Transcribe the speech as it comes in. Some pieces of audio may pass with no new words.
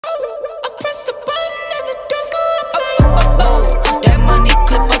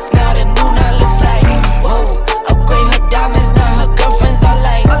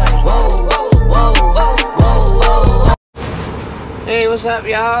What's up,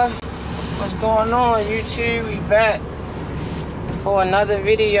 y'all? What's going on, YouTube? We back for another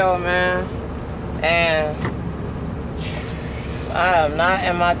video, man. And I am not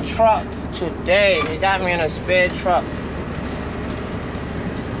in my truck today. They got me in a spare truck.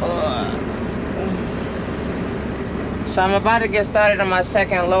 So I'm about to get started on my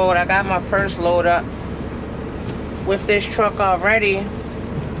second load. I got my first load up with this truck already.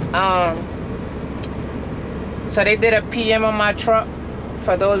 So they did a PM on my truck.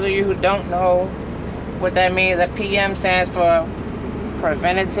 For those of you who don't know what that means, a PM stands for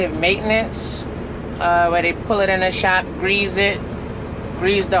preventative maintenance, where they pull it in the shop, grease it,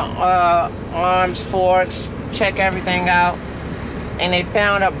 grease the arms, forks, check everything out, and they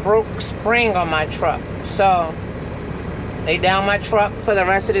found a broke spring on my truck. So they down my truck for the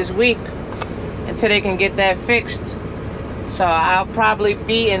rest of this week until they can get that fixed. So I'll probably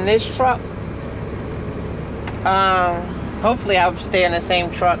be in this truck. Hopefully I'll stay in the same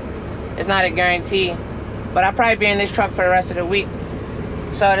truck. It's not a guarantee, but I'll probably be in this truck for the rest of the week.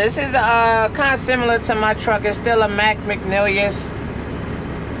 So this is kind of similar to my truck. It's still a Mack Mcneilus.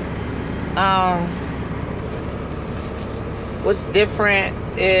 What's different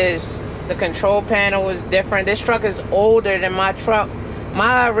is the control panel is different. This truck is older than my truck.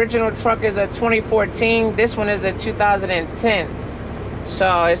 My original truck is a 2014. This one is a 2010.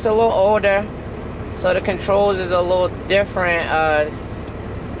 So it's a little older. So the controls is a little different.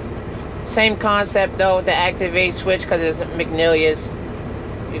 Same concept though, the activate switch, because it's Mcneilus.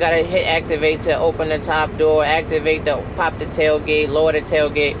 You gotta hit activate to open the top door, activate to pop the tailgate, lower the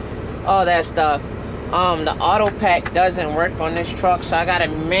tailgate, all that stuff. The auto pack doesn't work on this truck, so I gotta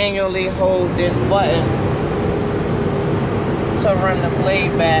manually hold this button to run the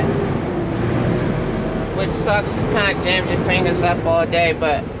blade back, which sucks. It kind of jams your fingers up all day,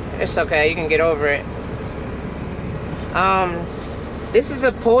 but it's okay, you can get over it. This is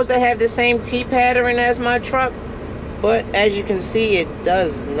supposed to have the same T pattern as my truck, but as you can see, it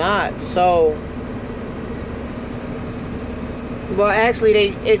does not. So, well, actually,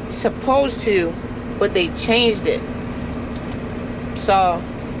 it's supposed to, but they changed it. So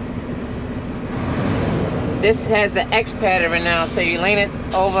this has the X pattern now. So you lean it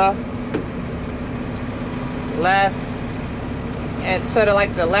over, left, and sort of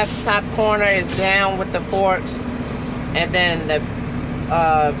like the left top corner is down with the forks, and then the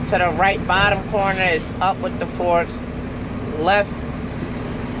to the right bottom corner is up with the forks. Left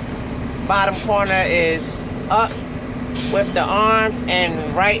bottom corner is up with the arms,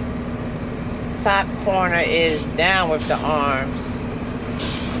 and right top corner is down with the arms.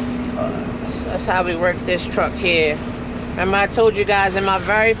 So that's how we work this truck here. Remember, I told you guys in my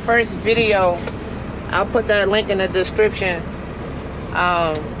very first video, I'll put that link in the description,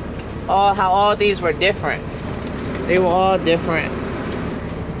 how all these were different. They were all different,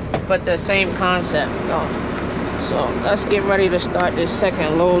 but the same concept. So let's get ready to start this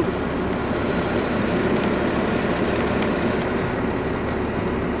second load.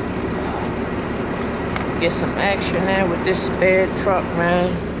 Get some action there with this spare truck,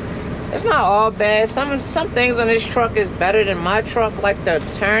 man. It's not all bad. Some things on this truck is better than my truck, like the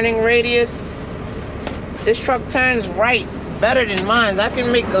turning radius. This truck turns right better than mine. I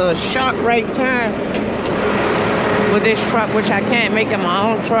can make a sharp right turn with this truck, which I can't make in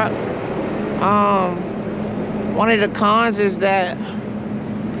my own truck. One of the cons is that,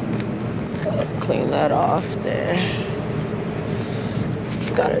 gotta clean that off there.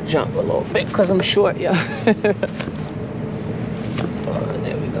 Gotta jump a little bit because I'm short, y'all. There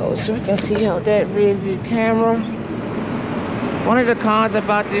we go, so we can see out that rear view camera. One of the cons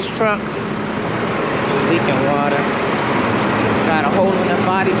about this truck, leaking water. Got a hole in the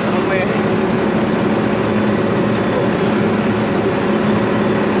body somewhere.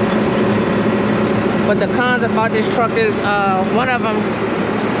 But the cons about this truck is, one of them,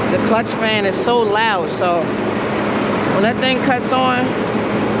 the clutch fan is so loud, so when that thing cuts on,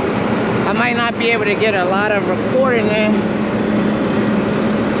 I might not be able to get a lot of recording in,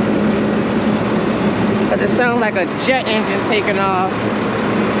 because it sounds like a jet engine taking off.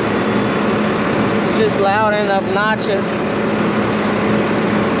 It's just loud and obnoxious.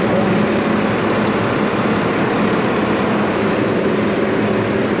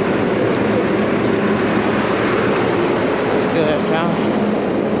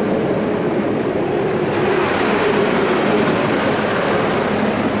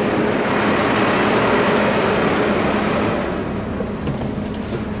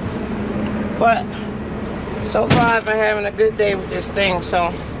 But so far I've been having a good day with this thing,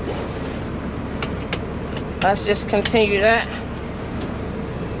 so let's just continue that.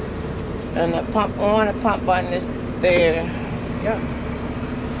 And the pump on, the pump button is there. Yep.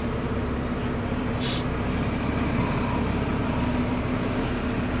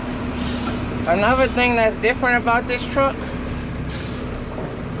 Another thing that's different about this truck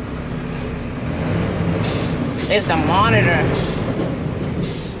is the monitor.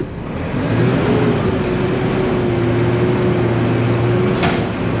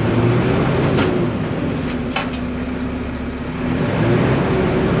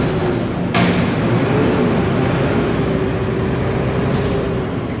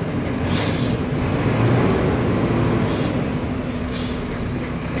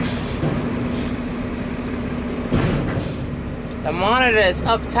 The monitor is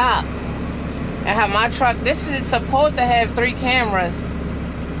up top. I have my truck. This is supposed to have 3 cameras.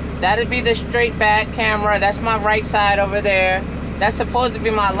 That'd be the straight back camera. That's my right side over there. That's supposed to be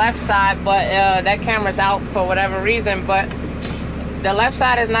my left side, but that camera's out for whatever reason. But the left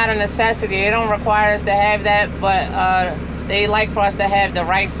side is not a necessity. They don't require us to have that, but they like for us to have the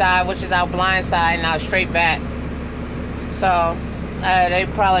right side, which is our blind side, and our straight back. So they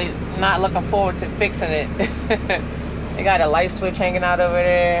probably not looking forward to fixing it. They got a light switch hanging out over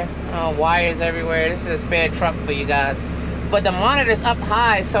there. Wires everywhere. This is a spare truck for you guys. But the monitor's up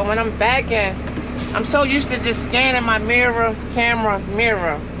high, so when I'm backing, I'm so used to just scanning my mirror, camera,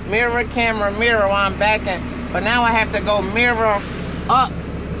 mirror, mirror, camera, mirror while I'm backing. But now I have to go mirror up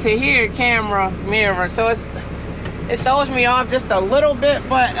to here, camera, mirror. So it throws me off just a little bit,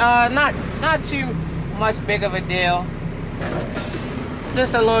 but not too much big of a deal.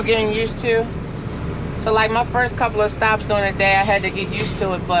 Just a little getting used to. So like my first couple of stops during the day, I had to get used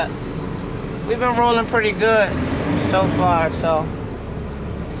to it, but we've been rolling pretty good so far, so.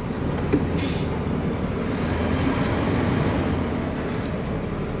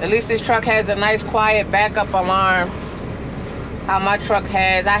 At least this truck has a nice quiet backup alarm. How my truck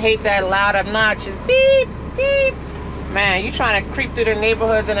has. I hate that loud obnoxious beep, beep. Man, you trying to creep through the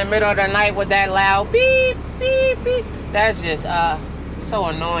neighborhoods in the middle of the night with that loud beep, beep, beep. That's just so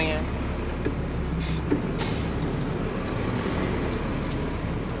annoying.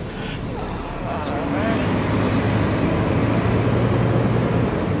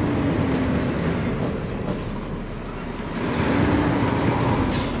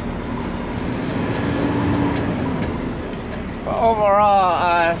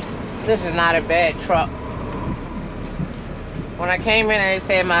 Overall, this is not a bad truck. When I came in and they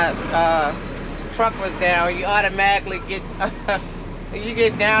said my truck was down, you automatically get you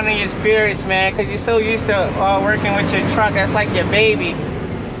get down in your spirits, man, because you're so used to working with your truck. That's like your baby.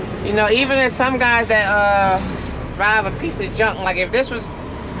 You know, even there's some guys that drive a piece of junk. Like if this was,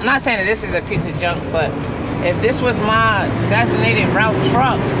 I'm not saying that this is a piece of junk, but if this was my designated route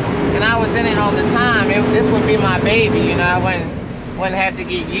truck and I was in it all the time, this would be my baby, you know. I wouldn't have to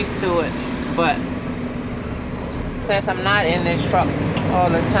get used to it. But since I'm not in this truck all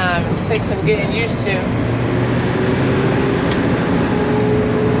the time, it takes some getting used to.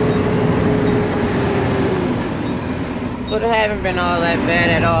 But it haven't been all that bad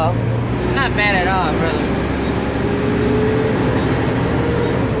at all. Not bad at all, really.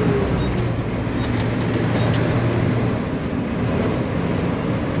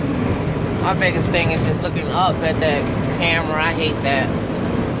 My biggest thing is just looking up at that camera. I hate that.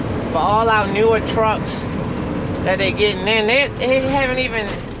 But all our newer trucks that they're getting in, they haven't even,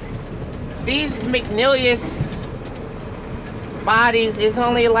 these McNeilus bodies, it's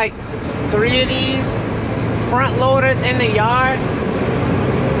only like 3 of these front loaders in the yard.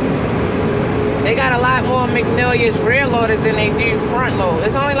 They got a lot more McNeilus rear loaders than they do front load.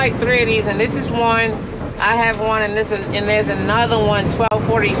 It's only like 3 of these, and this is one. I have one, and there's another one,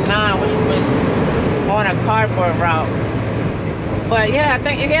 1249, which was on a cardboard route. But yeah, I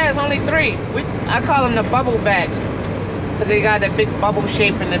think it's only 3. I call them the bubble backs because they got that big bubble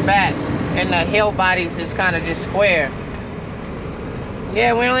shape in the back, and the hill bodies is kind of just square.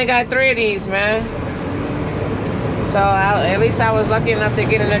 Yeah, we only got 3 of these, man. So at least I was lucky enough to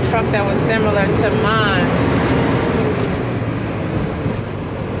get in a truck that was similar to mine.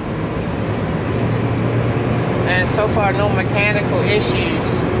 And so far, no mechanical issues.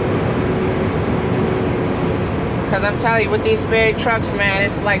 Because I'm telling you, with these spare trucks, man,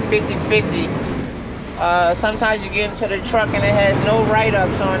 it's like 50-50. Sometimes you get into the truck and it has no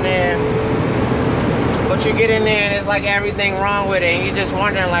write-ups on there. But you get in there and it's like everything wrong with it. And you're just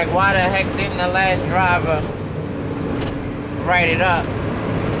wondering, like, why the heck didn't the last driver write it up?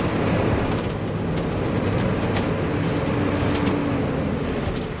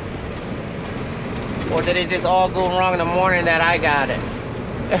 Or did it just all go wrong the morning that I got it?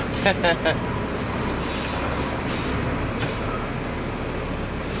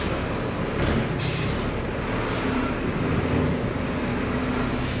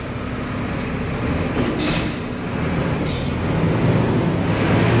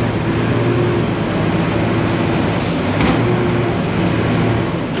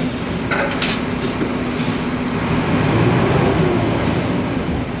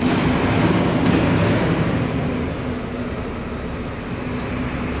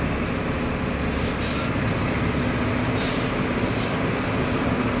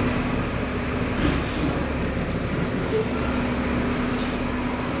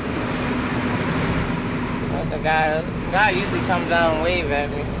 God. God usually comes out and wave at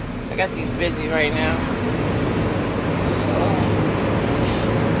me. I guess he's busy right now.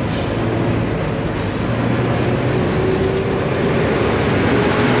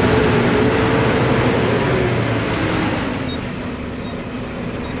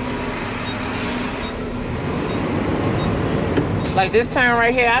 Like this turn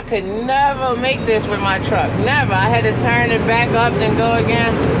right here, I could never make this with my truck. Never. I had to turn it back up and go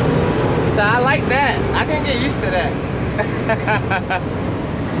again. So I like that. I can get used to that.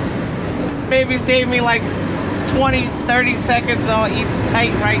 Maybe save me like 20, 30 seconds on each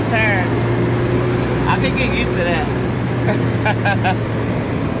tight right turn. I can get used to that.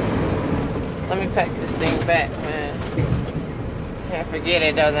 Let me pack this thing back, man. Can't forget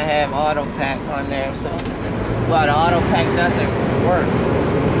it doesn't have auto pack on there, so. Well, the auto pack doesn't work.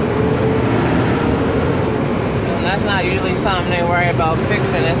 And that's not usually something they worry about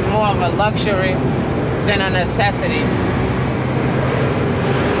fixing. It's more of a luxury than a necessity.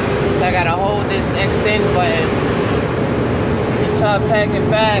 So I gotta hold this extend button to pack it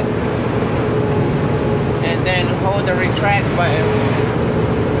back, and then hold the retract button.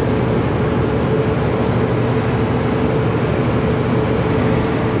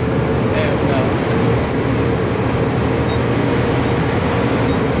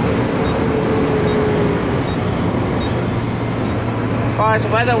 As far as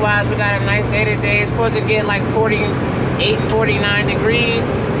weather-wise, we got a nice day today. It's supposed to get like 48, 49 degrees.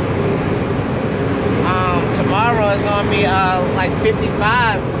 Tomorrow is going to be like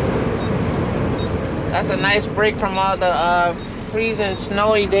 55. That's a nice break from all the freezing,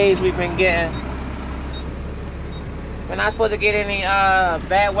 snowy days we've been getting. We're not supposed to get any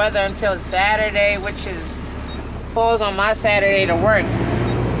bad weather until Saturday, which falls on my Saturday to work.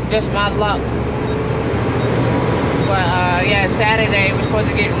 Just my luck. But yeah, Saturday we're supposed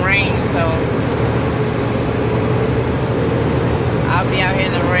to get rain, so I'll be out here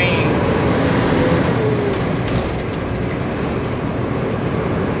in the rain.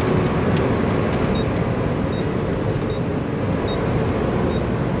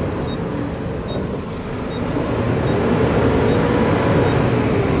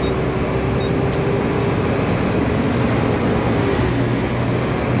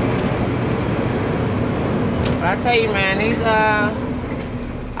 I tell you, man, these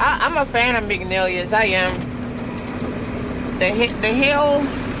I'm a fan of Mcneilus. I am. The Hill,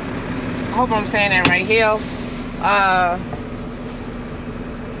 I hope I'm saying that right, Hill.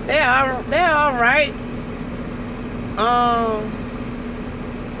 They're all right.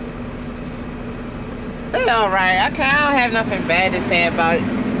 They're all right. I don't have nothing bad to say about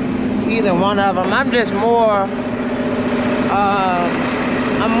either one of them. I'm just more.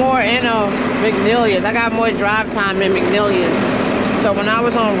 I'm more into Mcneilus. I got more drive time in Mcneilus. So when I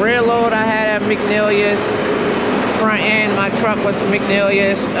was on rear load, I had a Mcneilus. Front end, my truck was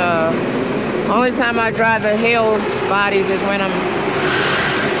Mcneilus. Only time I drive the Hill bodies is when I'm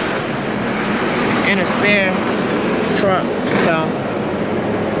in a spare truck.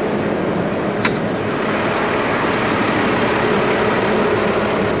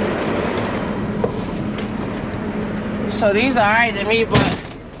 So these are alright to me, but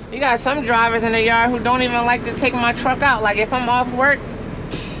you got some drivers in the yard who don't even like to take my truck out. Like if I'm off work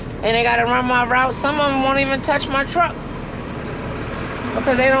and they gotta run my route, some of them won't even touch my truck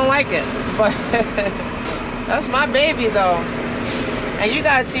because they don't like it. But that's my baby though. And you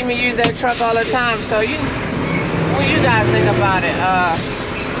guys see me use that truck all the time, so what you guys think about it?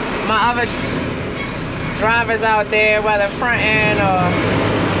 My other drivers out there, whether front end or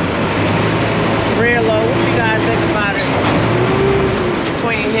rear load, what you guys think about it?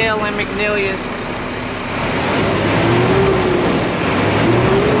 Between Hill and Mcneilus.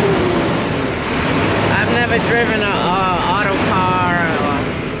 I've never driven an auto car.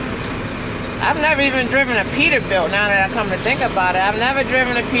 I've never even driven a Peterbilt, now that I come to think about it. I've never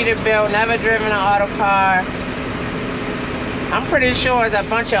driven a Peterbilt, never driven an auto car. I'm pretty sure there's a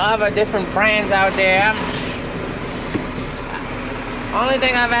bunch of other different brands out there. Only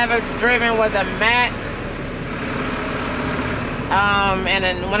thing I've ever driven was a Mack. And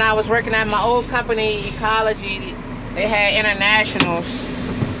then when I was working at my old company, Ecology, they had internationals.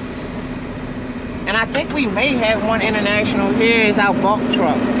 And I think we may have one international here. It's our bulk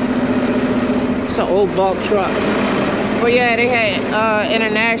truck. It's an old bulk truck. But yeah, they had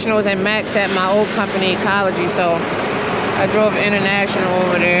internationals and Macks at my old company, Ecology. So I drove international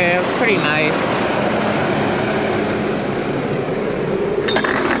over there. It was pretty nice.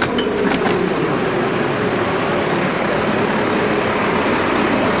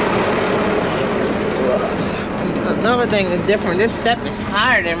 Another thing is different. This step is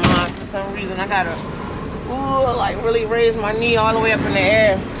higher than mine for some reason. I gotta ooh, like really raise my knee all the way up in the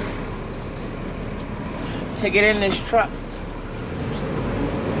air to get in this truck.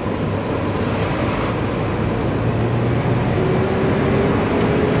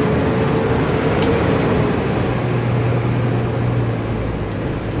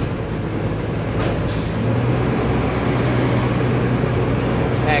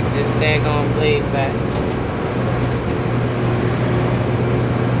 Pack this daggone blade back.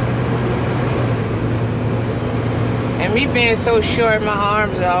 And me being so short, my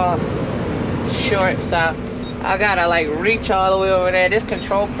arms are all short, so I gotta like reach all the way over there. This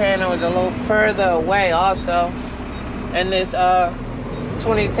control panel is a little further away also in this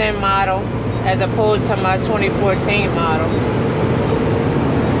 2010 model as opposed to my 2014 model.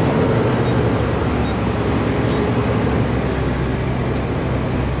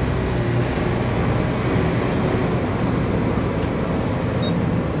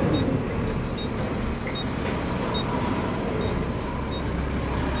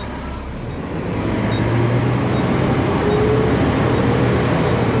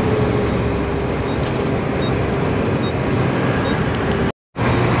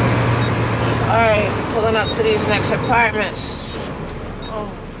 Up to these next apartments.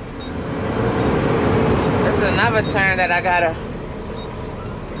 Oh. This is another turn that I gotta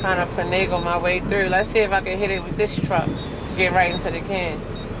kind of finagle my way through. Let's see if I can hit it with this truck. Get right into the can.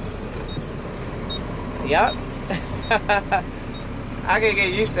 Yup. I can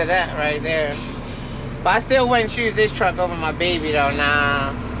get used to that right there. But I still wouldn't choose this truck over my baby though.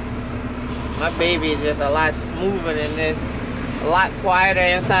 Nah. My baby is just a lot smoother than this. A lot quieter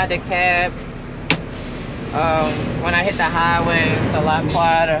inside the cab. When I hit the highway, it's a lot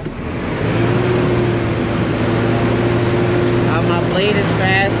quieter. My blade is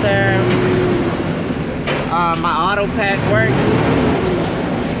faster. My auto pack works.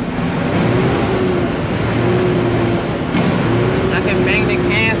 I can bang the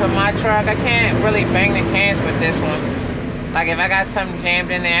cans with my truck. I can't really bang the cans with this one. Like if I got something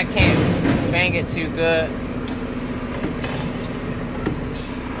jammed in there, I can't bang it too good.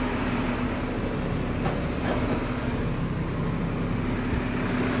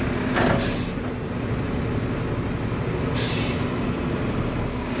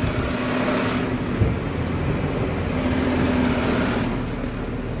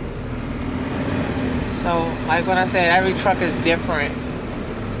 Like when I said, every truck is different.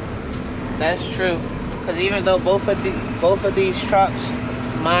 That's true. Because even though both of these trucks,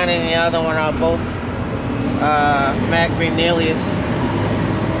 mine and the other one are both Mack Mcneilus,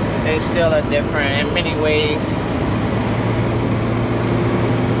 they still are different in many ways.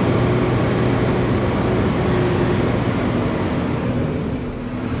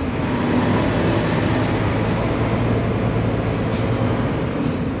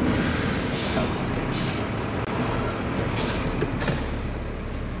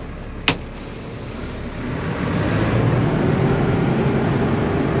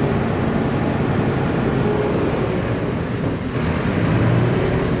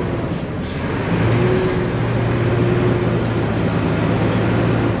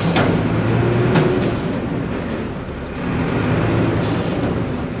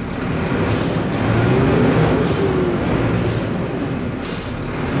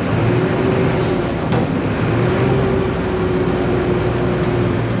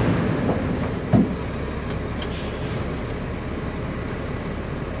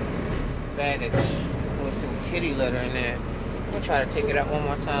 With some kitty litter in there. I'm gonna try to take it up one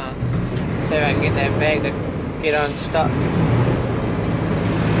more time. See if I can get that bag to get unstuck.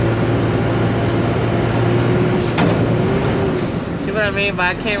 See what I mean? But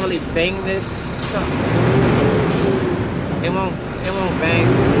I can't really bang this. It won't bang.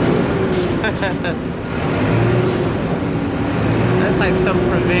 That's like some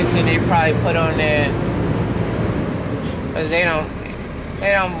prevention they probably put on there. Cause they don't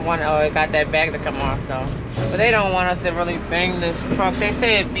want, oh, it got that bag to come off though. But they don't want us to really bang this truck. They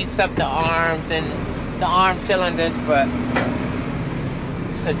say it beats up the arms and the arm cylinders, but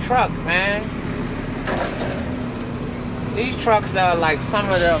it's a truck, man. These trucks are like some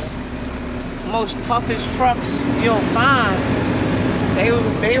of the most toughest trucks you'll find.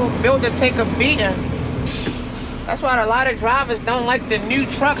 They were built to take a beating. That's why a lot of drivers don't like the new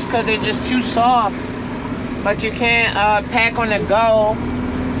trucks, because they're just too soft. But you can't pack on the go,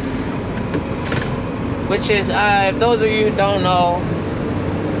 which is, if those of you who don't know,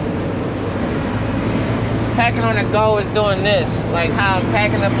 packing on the go is doing this, like how I'm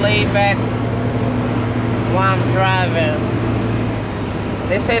packing the blade back while I'm driving.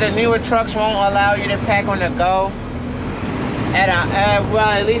 They say the newer trucks won't allow you to pack on the go, well,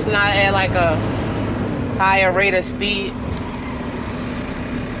 at least not at like a higher rate of speed.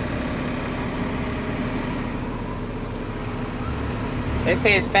 They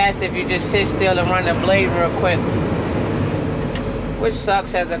say it's fast if you just sit still and run the blade real quick, which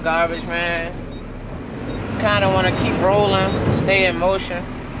sucks as a garbage man. Kind of want to keep rolling, stay in motion.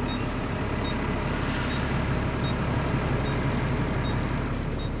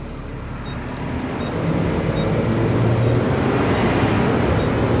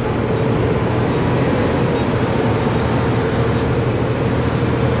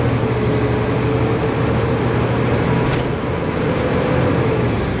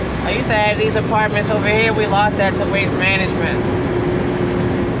 These apartments over here, we lost that to waste management.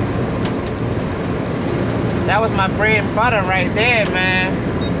 That was my bread and butter right there, man.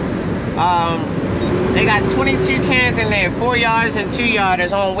 They got 22 cans in there, 4 yards and 2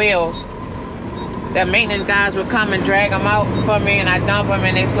 yarders on wheels. The maintenance guys would come and drag them out for me, and I dump them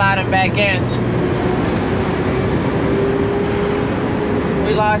and they slide them back in.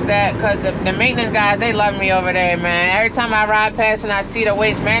 We lost that because the maintenance guys, they love me over there, man. Every time I ride past and I see the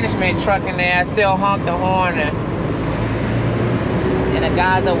waste management truck in there, I still honk the horn and the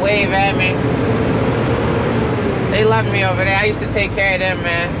guys will wave at me. They love me over there. I used to take care of them,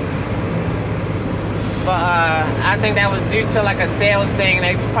 man. But I think that was due to like a sales thing.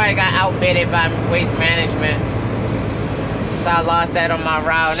 They probably got outbidded by waste management. So I lost that on my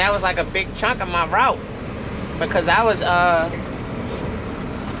route. And that was like a big chunk of my route. Because I was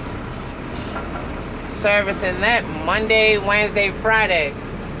servicing that Monday, Wednesday, Friday.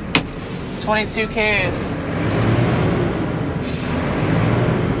 22 cans.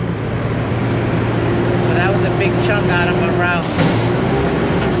 So that was a big chunk out of my route.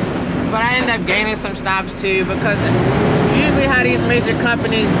 But I ended up gaining some stops too, because usually how these major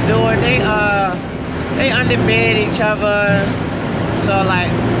companies do it, they underbid each other. So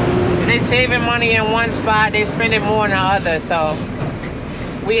like, if they saving money in one spot, they spend it more in the other. So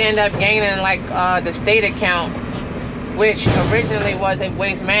we end up gaining like the state account, which originally was in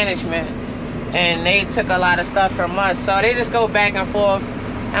waste management, and they took a lot of stuff from us. So they just go back and forth.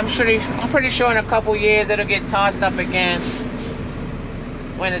 I'm pretty sure in a couple years it'll get tossed up again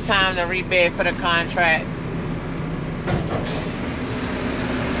when it's time to rebid for the contracts.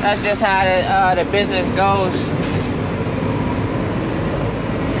 That's just how the business goes.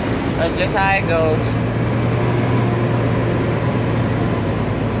 That's just how it goes.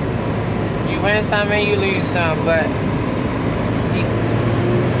 You win some and you lose some, but you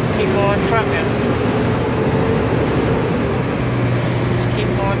keep on trucking. Keep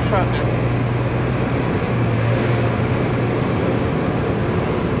on trucking.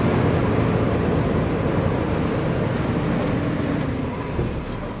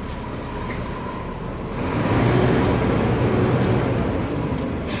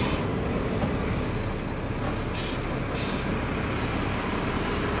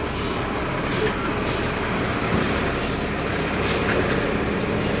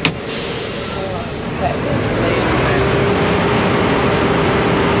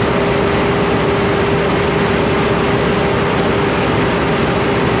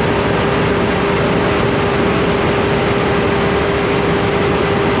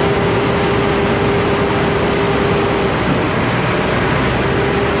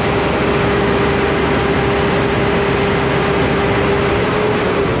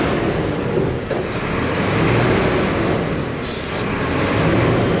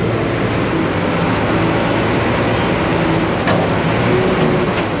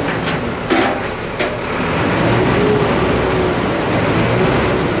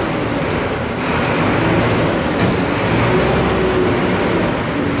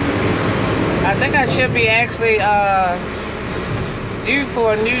 Should be actually due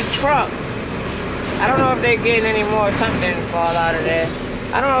for a new truck. I don't know if they're getting any more. Something didn't fall out of there.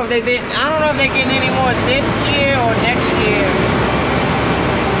 I don't know if they didn't. I don't know if they're getting any more this year or next year.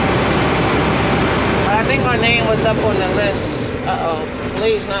 But I think my name was up on the list.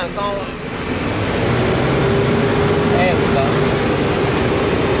 Blade's not going. There we go.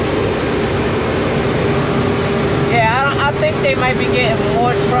 Yeah, I think they might be getting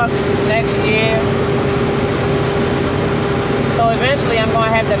more trucks next year. So eventually I'm going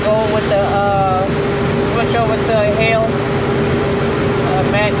to have to go with the, switch over to a Hill,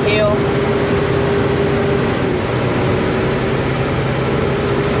 Mack Hill.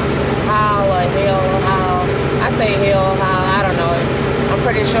 I say Hill, I don't know. I'm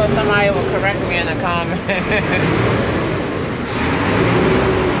pretty sure somebody will correct me in the comments.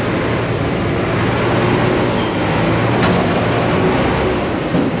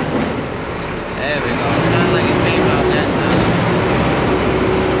 There we go. Sounds like it came out that time.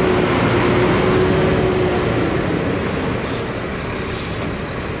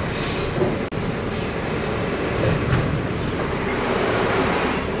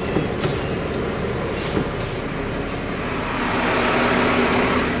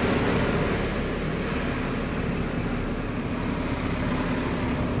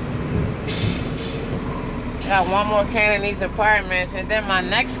 Got one more can in these apartments, and then my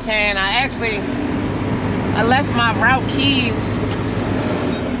next can, I I left my route keys.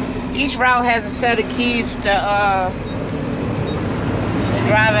 Each route has a set of keys that the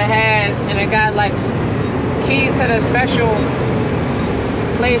driver has, and it got like keys to the special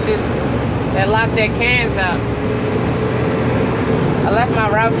places that lock their cans up. I left my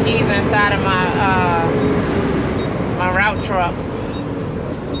route keys inside of my my route truck,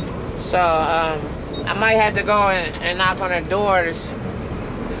 so I might have to go and knock on the doors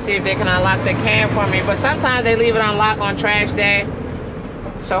to see if they can unlock the can for me. But sometimes they leave it unlocked on trash day,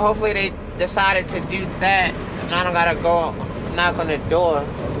 so hopefully they decided to do that, and I don't gotta go knock on the door.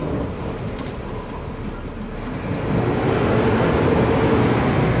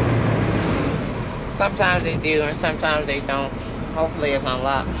 Sometimes they do and sometimes they don't. Hopefully it's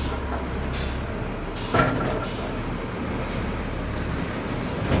unlocked.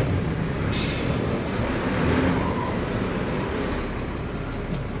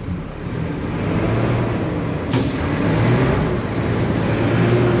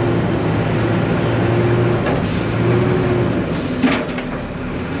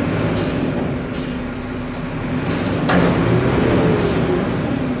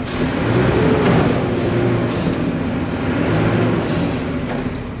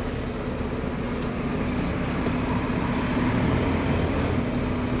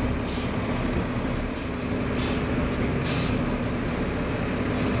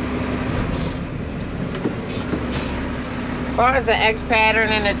 As far as the X pattern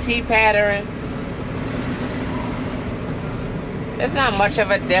and the T pattern, there's not much of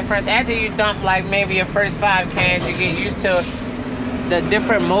a difference. After you dump like maybe your first 5 cans, you get used to the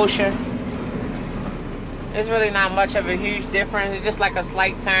different motion. There's really not much of a huge difference. It's just like a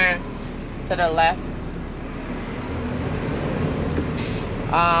slight turn to the left.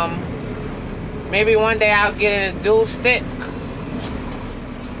 Maybe one day I'll get a dual stick,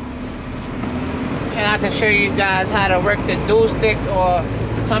 and I can show you guys how to work the dual sticks, or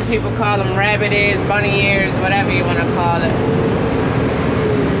some people call them rabbit ears, bunny ears, whatever you want to call it.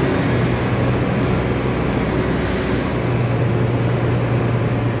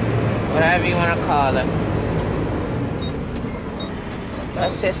 Whatever you want to call it.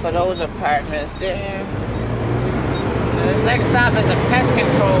 That's it for those apartments there. Now this next stop is a pest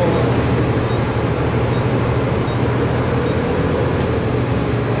control.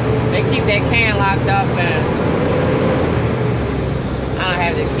 They keep that can locked up, and I don't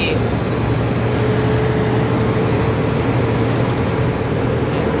have the key.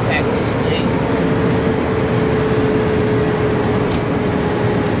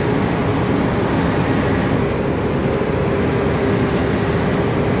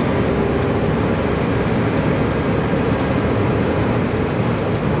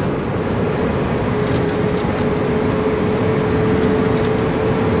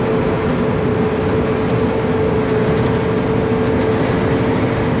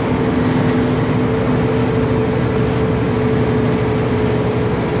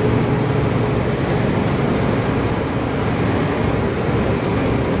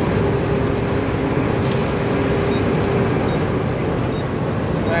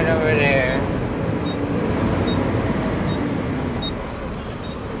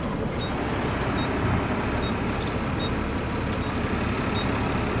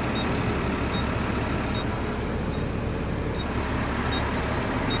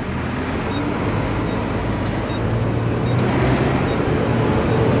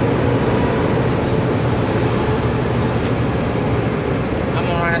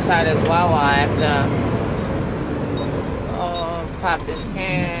 As well, I have to pop this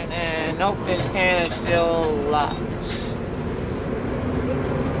can, and nope, this can is still locked.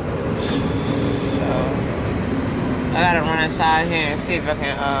 So I gotta run inside here and see if I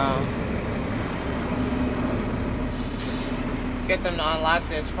can get them to unlock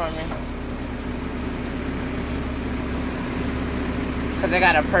this for me, because they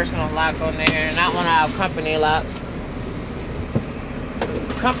got a personal lock on there, not one of our company locks.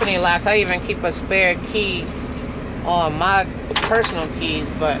 Company locks, I even keep a spare key on my personal keys,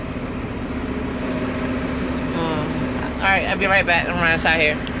 but alright, I'll be right back. I'm running inside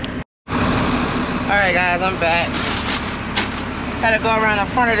here. Alright guys, I'm back. Gotta go around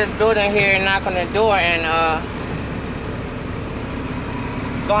the front of this building here and knock on the door, and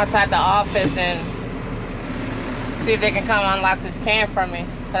go inside the office and see if they can come unlock this can for me,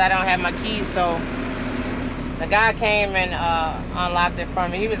 because I don't have my keys. So the guy came and unlocked it for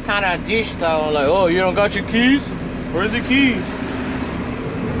me. He was kind of a douche though, like, oh, you don't got your keys? Where's the keys?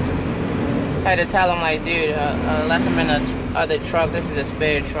 Had to tell him, like, dude, left him in the other truck. This is a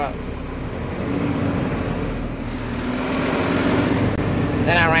spare truck.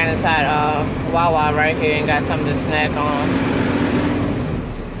 Then I ran inside Wawa right here and got something to snack on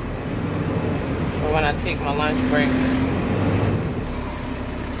for when I take my lunch break.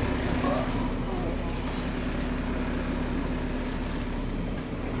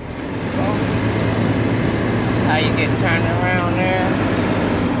 That's how you get turned around there.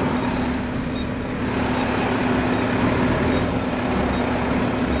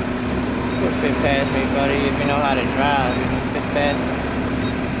 You'll fit past me, buddy, if you know how to drive. You can fit past me.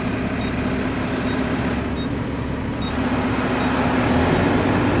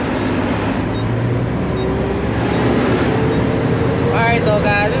 Alright though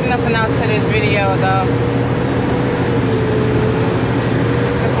guys, there's nothing else to this video though.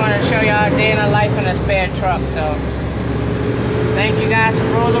 Just wanted to show y'all a day in the life in a spare truck. So thank you guys for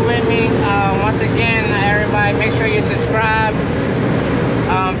rolling with me. Once again, everybody, make sure you subscribe.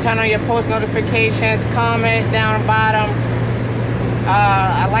 Turn on your post notifications, comment down bottom.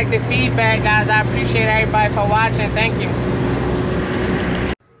 I like the feedback, guys. I appreciate everybody for watching. Thank you.